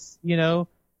during this,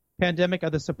 pandemic?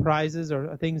 Other surprises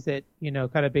or things that,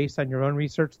 kind of based on your own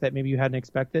research that maybe you hadn't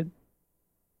expected?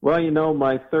 Well,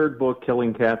 my third book,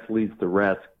 Killing Cats Leads to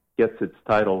Rats, gets its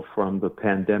title from the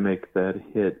pandemic that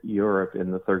hit Europe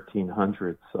in the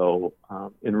 1300s. So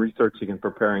in researching and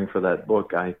preparing for that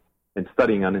book, and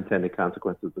studying unintended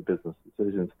consequences of business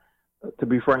decisions, to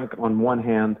be frank, on one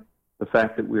hand, the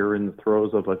fact that we're in the throes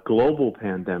of a global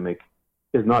pandemic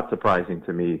is not surprising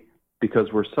to me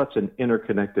because we're such an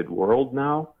interconnected world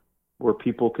now where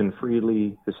people can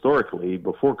freely, historically,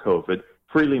 before COVID,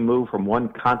 freely move from one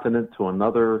continent to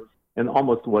another in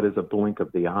almost what is a blink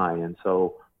of the eye. And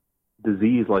so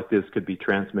disease like this could be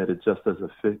transmitted just as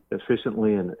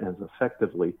efficiently and as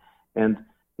effectively. And,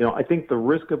 I think the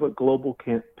risk of a global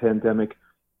pandemic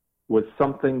was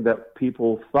something that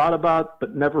people thought about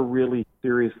but never really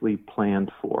seriously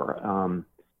planned for.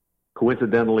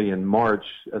 Coincidentally, in March,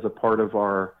 as a part of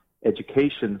our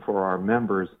education for our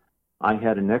members, I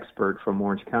had an expert from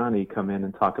Orange County come in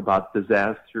and talk about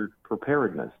disaster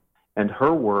preparedness. And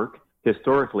her work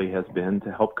historically has been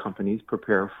to help companies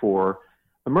prepare for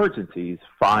emergencies,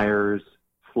 fires,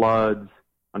 floods,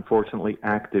 unfortunately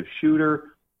active shooter,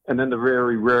 and then the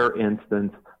very rare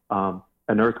instance, an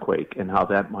earthquake and how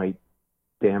that might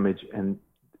damage and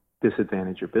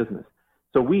disadvantage your business.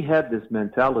 So we had this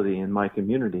mentality in my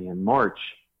community in March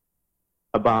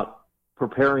about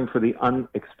preparing for the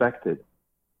unexpected.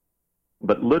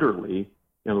 But literally,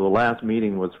 the last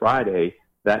meeting was Friday.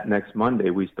 That next Monday,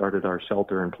 we started our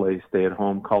shelter-in-place,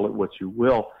 stay-at-home, call it what you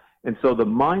will. And so the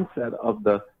mindset of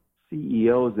the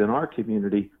CEOs in our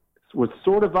community was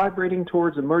sort of vibrating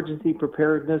towards emergency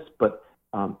preparedness, but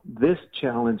this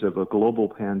challenge of a global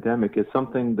pandemic is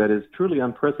something that is truly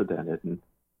unprecedented. And,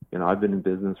 I've been in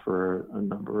business for a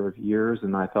number of years,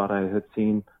 and I thought I had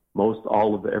seen most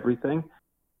all of everything.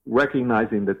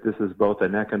 Recognizing that this is both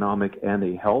an economic and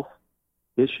a health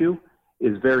issue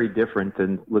is very different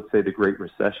than, let's say, the Great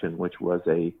Recession, which was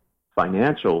a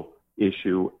financial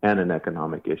issue and an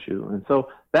economic issue. And so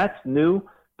that's new,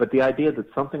 but the idea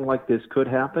that something like this could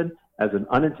happen as an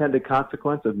unintended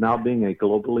consequence of now being a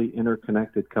globally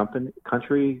interconnected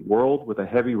country, world with a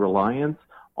heavy reliance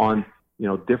on,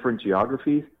 different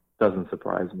geographies doesn't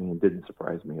surprise me and didn't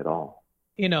surprise me at all.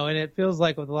 And it feels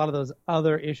like with a lot of those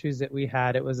other issues that we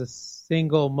had, it was a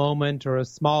single moment or a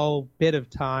small bit of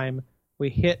time.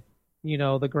 We hit,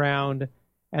 the ground,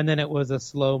 and then it was a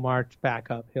slow march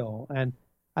back uphill. And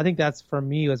I think that's, for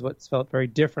me, was what's felt very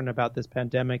different about this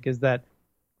pandemic is that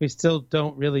we still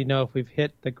don't really know if we've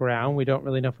hit the ground. We don't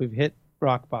really know if we've hit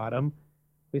rock bottom.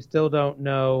 We still don't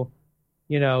know,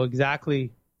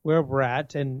 exactly where we're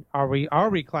at, and are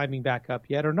we climbing back up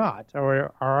yet or not?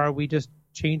 Or are we just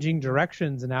changing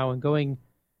directions now and going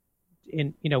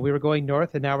in, we were going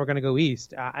north and now we're going to go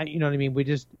east. You know what I mean? We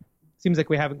just, seems like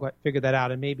we haven't quite figured that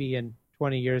out, and maybe in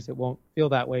 20 years it won't feel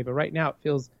that way, but right now it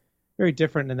feels very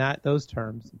different in those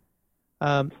terms.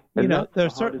 There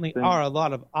certainly are a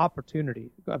lot of opportunity.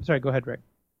 I'm sorry, go ahead, Rick.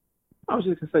 I was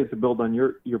just going to say, to build on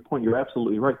your point, you're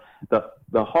absolutely right.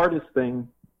 The hardest thing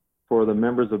for the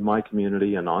members of my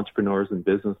community and entrepreneurs and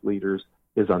business leaders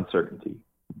is uncertainty.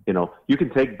 You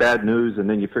can take bad news and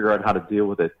then you figure out how to deal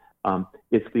with it.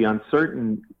 It's the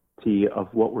uncertainty of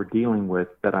what we're dealing with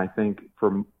that I think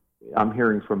I'm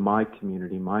hearing from my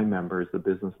community, my members, the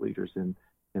business leaders in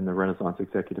the Renaissance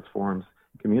Executive Forums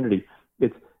community.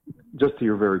 It's just to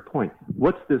your very point.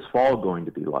 What's this fall going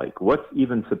to be like? What's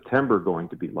even September going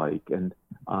to be like? And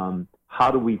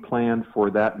how do we plan for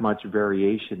that much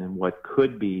variation in what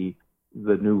could be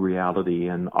the new reality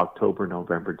in October,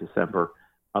 November, December,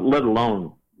 let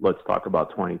alone let's talk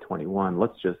about 2021.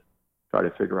 Let's just try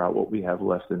to figure out what we have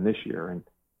left in this year and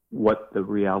what the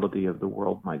reality of the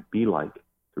world might be like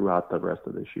throughout the rest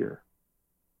of this year.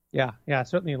 Yeah,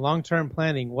 certainly long-term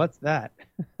planning. What's that?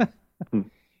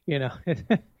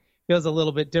 It feels a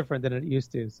little bit different than it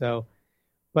used to. So,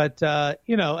 but,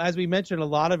 as we mentioned, a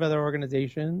lot of other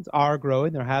organizations are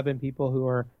growing. There have been people who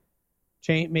are,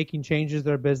 making changes to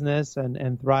their business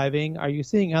and thriving. Are you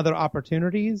seeing other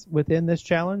opportunities within this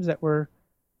challenge that we're,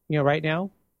 right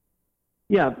now?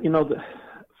 Yeah,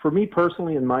 for me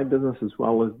personally in my business as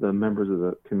well as the members of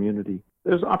the community,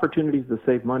 there's opportunities to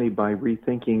save money by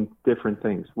rethinking different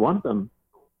things. One of them,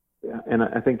 and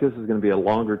I think this is going to be a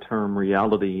longer-term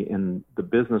reality in the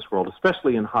business world,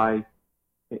 especially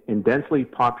in densely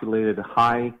populated,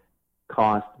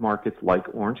 high-cost markets like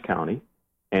Orange County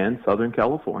and Southern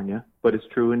California, but it's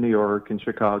true in New York and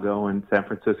Chicago and San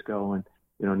Francisco and,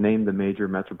 name the major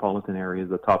metropolitan areas,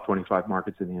 the top 25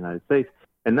 markets in the United States.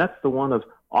 And that's the one of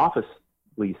office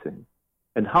leasing.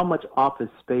 And how much office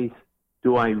space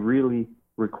do I really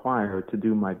require to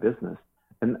do my business?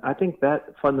 And I think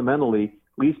that fundamentally,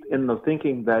 at least in the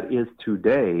thinking that is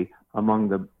today among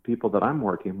the people that I'm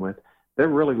working with, they're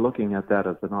really looking at that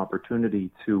as an opportunity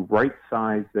to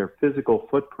right-size their physical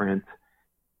footprint.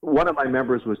 One of my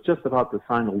members was just about to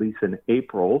sign a lease in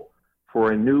April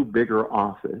for a new, bigger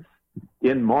office.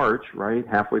 In March, right,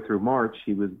 halfway through March,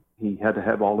 he had to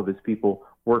have all of his people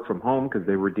work from home because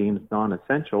they were deemed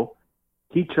non-essential.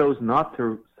 He chose not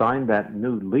to sign that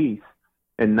new lease.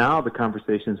 And now the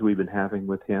conversations we've been having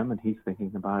with him and he's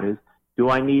thinking about is, do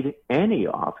I need any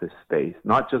office space,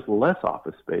 not just less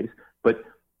office space, but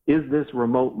is this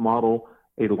remote model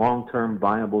a long-term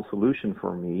viable solution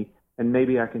for me? And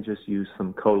maybe I can just use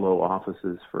some colo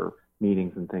offices for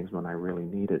meetings and things when I really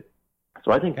need it.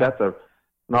 So I think that's an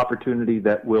opportunity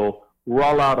that will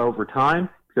roll out over time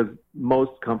because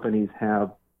most companies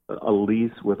have a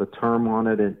lease with a term on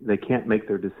it and they can't make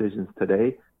their decisions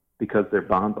today because they're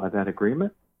bound by that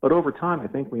agreement. But over time, I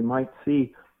think we might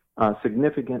see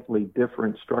significantly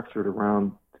different structured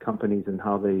around companies and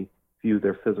how they view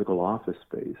their physical office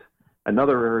space.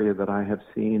 Another area that I have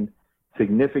seen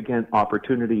significant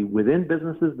opportunity within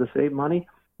businesses to save money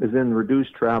is in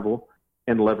reduced travel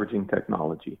and leveraging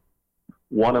technology.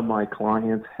 One of my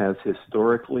clients has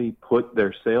historically put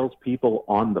their salespeople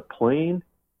on the plane.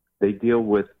 They deal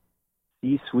with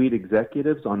C-suite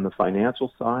executives on the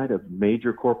financial side of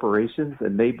major corporations,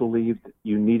 and they believed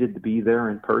you needed to be there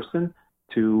in person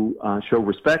to show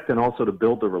respect and also to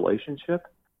build the relationship.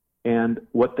 And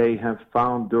what they have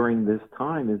found during this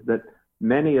time is that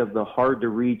many of the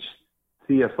hard-to-reach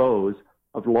CFOs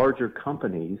of larger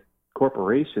companies,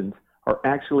 corporations, are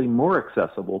actually more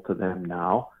accessible to them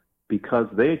now because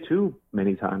they, too,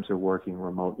 many times are working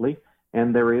remotely,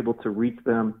 and they're able to reach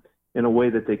them in a way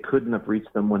that they couldn't have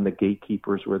reached them when the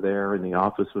gatekeepers were there and the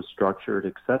office was structured,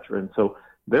 et cetera. And so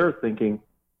they're thinking,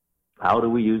 how do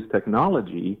we use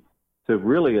technology to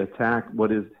really attack what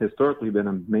has historically been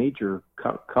a major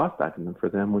cost item for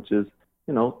them, which is,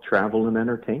 travel and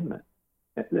entertainment.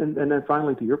 And then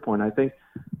finally, to your point, I think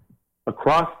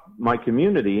across my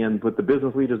community and with the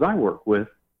business leaders I work with,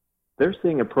 they're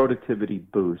seeing a productivity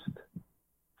boost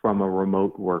from a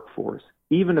remote workforce,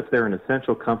 even if they're an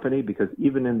essential company, because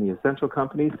even in the essential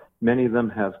companies, many of them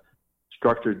have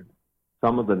structured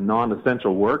some of the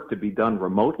non-essential work to be done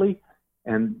remotely.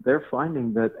 And they're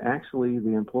finding that actually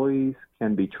the employees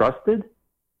can be trusted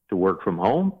to work from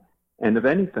home. And if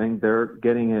anything, they're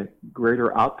getting a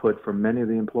greater output from many of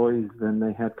the employees than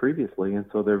they had previously. And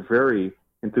so they're very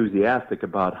enthusiastic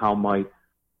about how might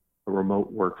a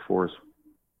remote workforce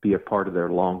be a part of their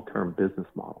long-term business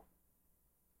model.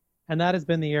 And that has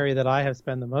been the area that I have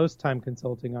spent the most time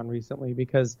consulting on recently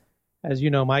because, as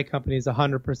you know, my company is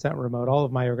 100% remote. All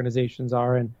of my organizations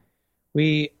are. And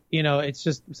we, it's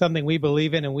just something we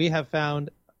believe in. And we have found,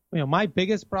 my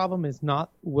biggest problem is not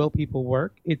will people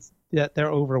work. It's that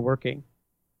they're overworking,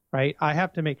 right? I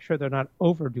have to make sure they're not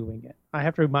overdoing it. I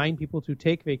have to remind people to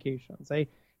take vacations. They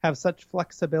have such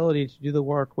flexibility to do the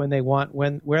work when they want,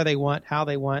 where they want, how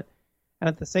they want. And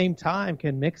at the same time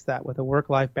can mix that with a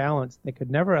work-life balance they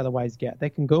could never otherwise get. They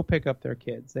can go pick up their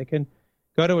kids. They can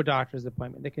go to a doctor's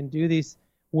appointment. They can do these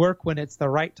work when it's the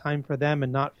right time for them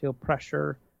and not feel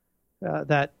pressure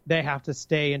that they have to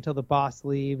stay until the boss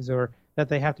leaves or that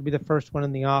they have to be the first one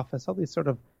in the office. All these sort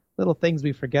of little things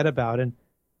we forget about. And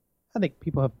I think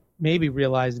people have maybe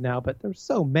realized now, but there's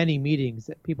so many meetings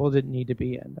that people didn't need to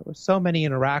be in. There were so many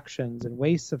interactions and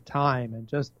wastes of time and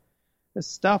just the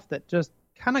stuff that just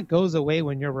kind of goes away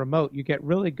when you're remote. You get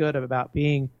really good about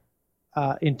being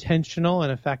intentional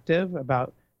and effective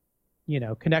about,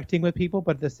 connecting with people,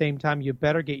 but at the same time, you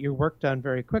better get your work done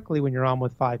very quickly when you're on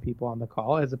with 5 people on the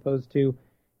call, as opposed to,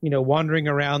 wandering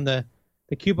around the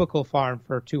cubicle farm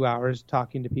for 2 hours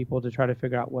talking to people to try to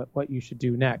figure out what you should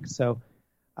do next. So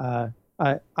I'm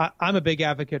a big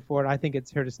advocate for it. I think it's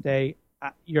here to stay.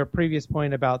 Your previous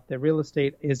point about the real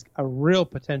estate is a real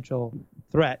potential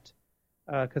threat.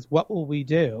 Because what will we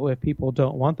do if people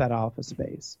don't want that office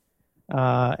space?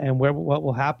 and what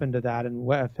will happen to that, and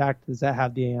what effect does that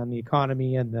have on the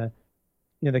economy and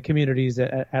the communities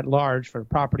at large for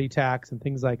property tax and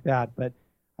things like that. But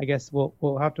I guess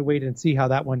we'll have to wait and see how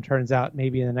that one turns out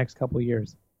maybe in the next couple of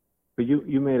years. But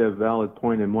you made a valid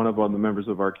point, and one of the members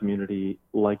of our community,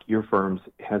 like your firms,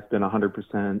 has been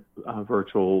 100%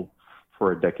 virtual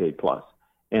for a decade plus.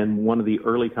 And one of the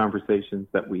early conversations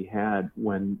that we had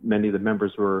when many of the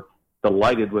members were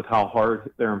delighted with how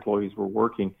hard their employees were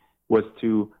working was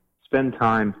to spend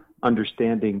time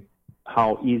understanding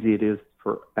how easy it is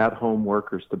for at-home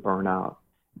workers to burn out,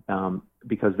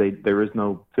 because there is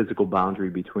no physical boundary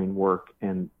between work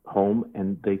and home,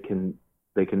 and they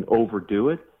can overdo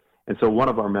it. And so one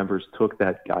of our members took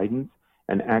that guidance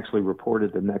and actually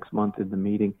reported the next month in the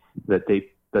meeting that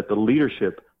the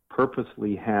leadership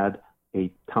purposely had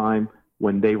a time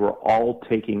when they were all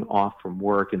taking off from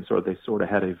work, and so they sort of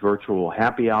had a virtual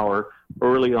happy hour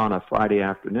early on a Friday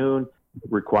afternoon,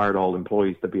 required all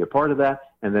employees to be a part of that,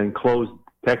 and then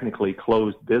technically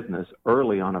closed business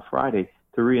early on a Friday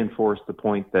to reinforce the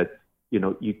point that,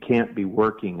 you can't be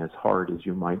working as hard as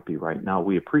you might be right now.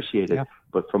 We appreciate it,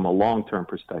 but from a long-term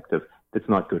perspective, it's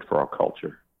not good for our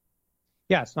culture.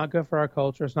 Yeah, it's not good for our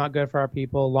culture. It's not good for our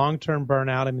people. Long-term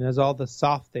burnout, there's all the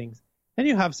soft things. Then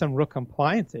you have some real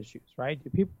compliance issues, right?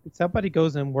 Somebody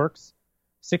goes and works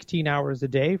 16 hours a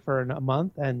day for a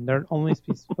month, and they're only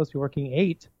supposed to be working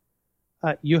 8.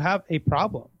 You have a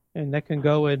problem, and that can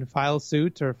go and file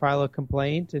suit or file a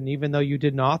complaint. And even though you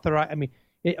didn't authorize,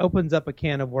 it opens up a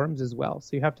can of worms as well.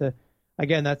 So you have to,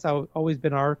 again, that's always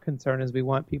been our concern, is we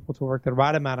want people to work the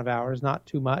right amount of hours, not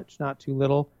too much, not too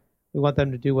little. We want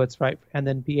them to do what's right, and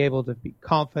then be able to be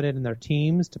confident in their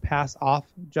teams, to pass off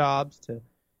jobs, to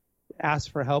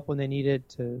ask for help when they need it,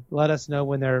 to let us know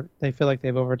when they feel like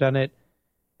they've overdone it.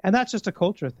 And that's just a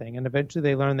culture thing, and eventually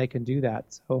they learn they can do that.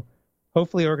 So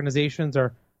hopefully organizations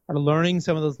are learning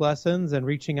some of those lessons and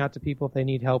reaching out to people if they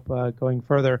need help going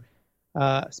further.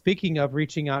 Speaking of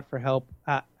reaching out for help,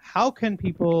 how can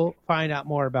people find out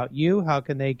more about you? How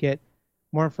can they get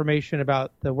more information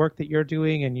about the work that you're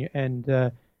doing and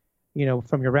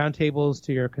from your roundtables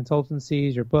to your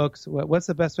consultancies, your books? What's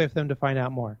the best way for them to find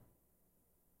out more?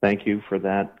 Thank you for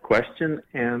that question.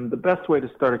 And the best way to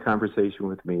start a conversation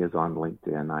with me is on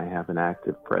LinkedIn. I have an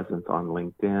active presence on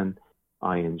LinkedIn.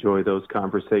 I enjoy those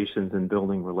conversations and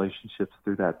building relationships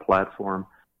through that platform.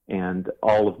 And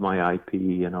all of my IP,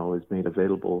 is made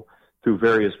available through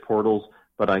various portals.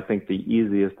 But I think the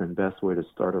easiest and best way to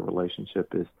start a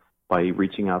relationship is by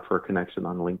reaching out for a connection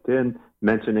on LinkedIn,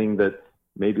 mentioning that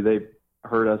maybe they've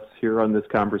heard us here on this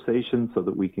conversation so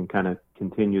that we can kind of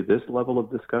continue this level of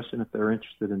discussion if they're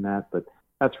interested in that. But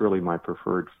that's really my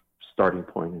preferred starting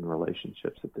point in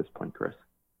relationships at this point, Chris.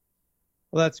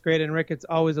 Well, that's great. And Rick, it's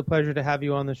always a pleasure to have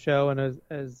you on the show. And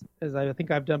as I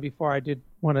think I've done before, I did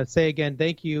want to say again,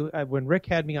 thank you. When Rick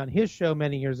had me on his show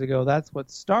many years ago, that's what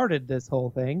started this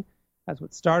whole thing. That's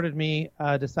what started me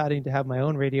deciding to have my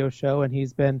own radio show. And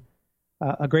he's been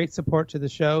a great support to the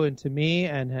show and to me,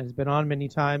 and has been on many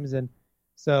times. And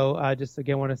so I just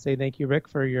again want to say thank you, Rick,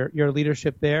 for your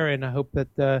leadership there. And I hope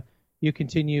that you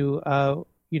continue,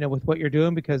 with what you're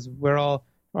doing, because we're all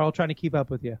trying to keep up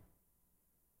with you.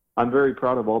 I'm very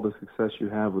proud of all the success you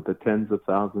have with the tens of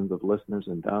thousands of listeners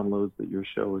and downloads that your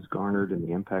show has garnered and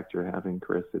the impact you're having,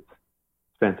 Chris. It's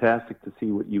fantastic to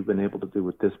see what you've been able to do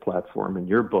with this platform and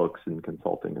your books and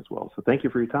consulting as well. So thank you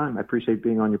for your time. I appreciate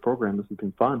being on your program. This has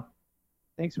been fun.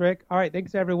 Thanks, Rick. All right.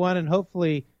 Thanks, everyone. And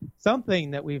hopefully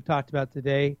something that we've talked about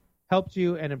today helped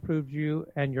you and improved you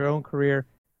and your own career.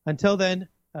 Until then,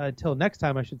 until next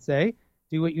time, I should say,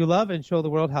 do what you love and show the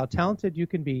world how talented you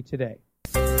can be today.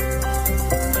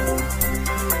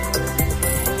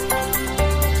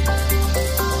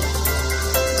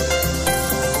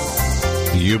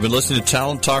 You've been listening to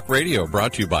Talent Talk Radio,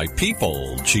 brought to you by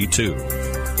People G2.